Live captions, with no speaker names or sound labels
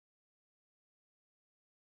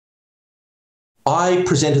I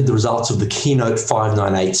presented the results of the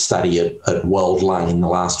KEYNOTE-598 study at World Lung in the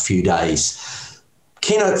last few days.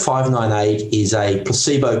 KEYNOTE-598 is a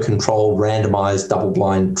placebo-controlled randomized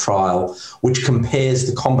double-blind trial which compares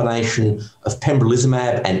the combination of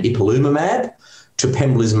pembrolizumab and ipilimumab to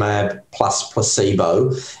pembrolizumab plus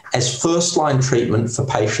placebo as first-line treatment for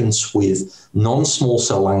patients with non-small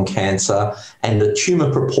cell lung cancer and a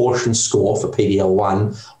tumour proportion score for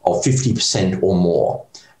PD-L1 of 50% or more,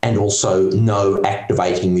 and also no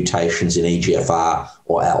activating mutations in EGFR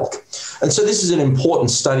or ALK. And so this is an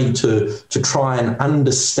important study to try and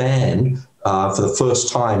understand for the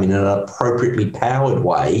first time in an appropriately powered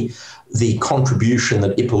way the contribution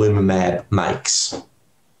that ipilimumab makes.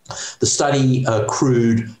 The study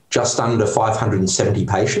accrued just under 570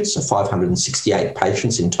 patients, so 568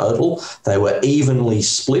 patients in total. They were evenly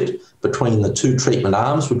split between the two treatment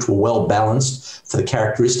arms, which were well balanced for the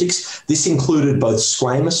characteristics. This included both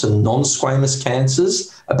squamous and non-squamous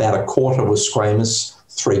cancers. About a quarter was squamous,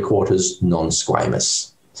 3/4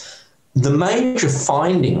 non-squamous. The major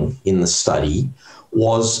finding in the study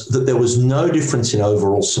was that there was no difference in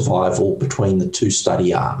overall survival between the two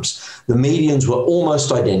study arms. The medians were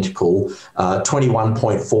almost identical,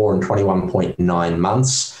 21.4 and 21.9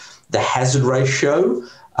 months. The hazard ratio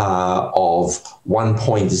of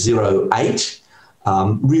 1.08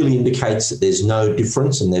 really indicates that there's no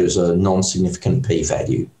difference and there's a non-significant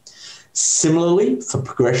p-value. Similarly, for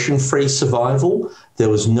progression-free survival, there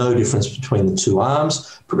was no difference between the two arms.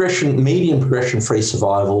 Median progression-free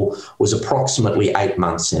survival was approximately 8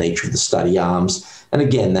 months in each of the study arms. And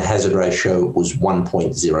again, the hazard ratio was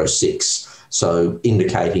 1.06, so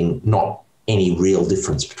indicating not any real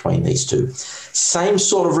difference between these two. Same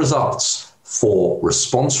sort of results for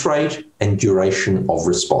response rate and duration of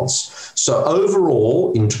response. So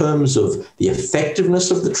overall, in terms of the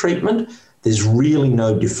effectiveness of the treatment, there's really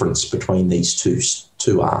no difference between these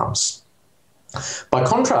two arms. By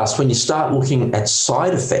contrast, when you start looking at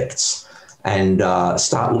side effects and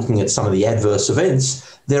start looking at some of the adverse events,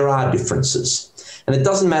 there are differences. And it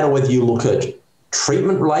doesn't matter whether you look at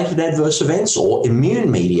treatment-related adverse events or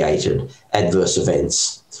immune-mediated adverse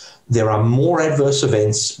events. There are more adverse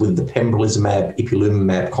events with the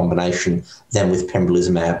pembrolizumab-ipilimumab combination than with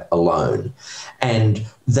pembrolizumab alone. And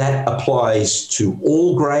that applies to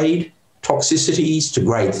all grade toxicities, to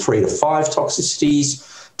grade 3 to 5 toxicities,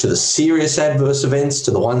 to the serious adverse events,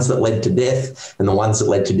 to the ones that led to death, and the ones that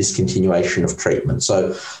led to discontinuation of treatment.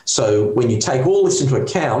 So when you take all this into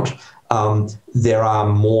account, there are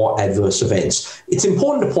more adverse events. It's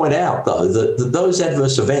important to point out, though, that those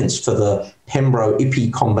adverse events for the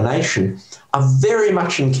pembro-ipi combination are very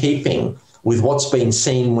much in keeping with what's been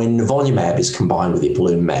seen when nivolumab is combined with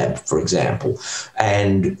ipilimumab, for example.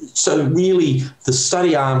 And so really the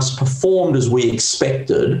study arms performed as we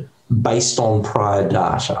expected based on prior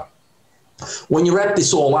data. When you wrap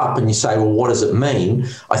this all up and you say, well, what does it mean?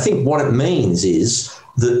 I think what it means is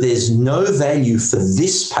that there's no value for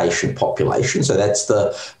this patient population, so that's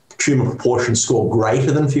the tumour proportion score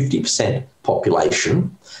greater than 50%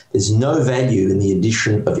 population. There's no value in the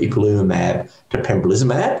addition of ipilimumab to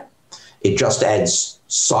pembrolizumab. It just adds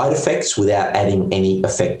side effects without adding any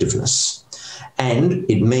effectiveness. And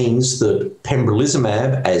it means that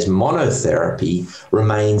pembrolizumab as monotherapy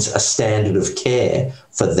remains a standard of care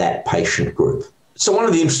for that patient group. So one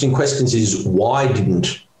of the interesting questions is, why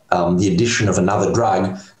didn't the addition of another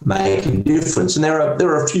drug make a difference? And there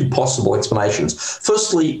are a few possible explanations.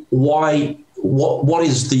 Firstly, what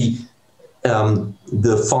is the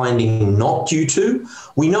finding not due to?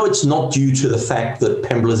 We know it's not due to the fact that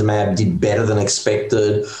pembrolizumab did better than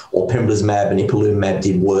expected or pembrolizumab and ipilimumab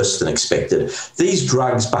did worse than expected. These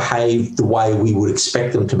drugs behave the way we would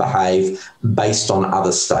expect them to behave based on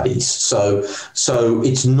other studies. So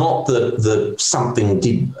it's not that something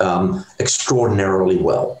did extraordinarily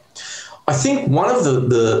well. I think one of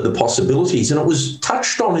the possibilities, and it was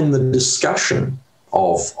touched on in the discussion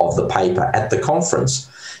of the paper at the conference,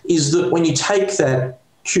 is that when you take that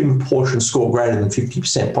tumour proportion score greater than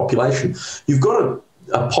 50% population, you've got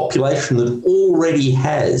a population that already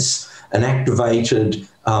has an activated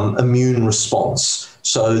immune response.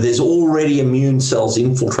 So there's already immune cells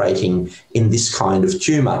infiltrating in this kind of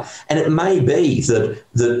tumour. And it may be that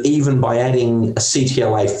even by adding a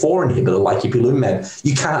CTLA-4 inhibitor like ipilimumab,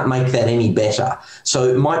 you can't make that any better. So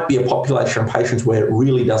it might be a population of patients where it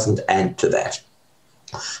really doesn't add to that.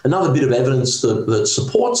 Another bit of evidence that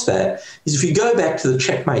supports that is if you go back to the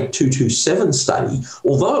Checkmate 227 study,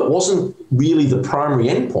 although it wasn't really the primary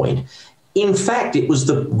endpoint, in fact, it was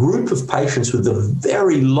the group of patients with the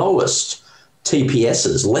very lowest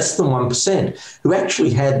TPSs, less than 1%, who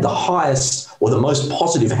actually had the highest or the most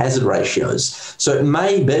positive hazard ratios. So it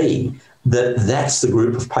may be that that's the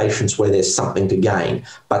group of patients where there's something to gain.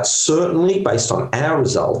 But certainly, based on our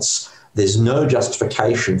results, there's no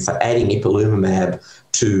justification for adding ipilimumab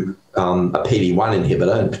to a PD-1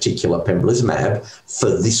 inhibitor, in particular pembrolizumab, for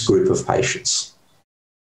this group of patients.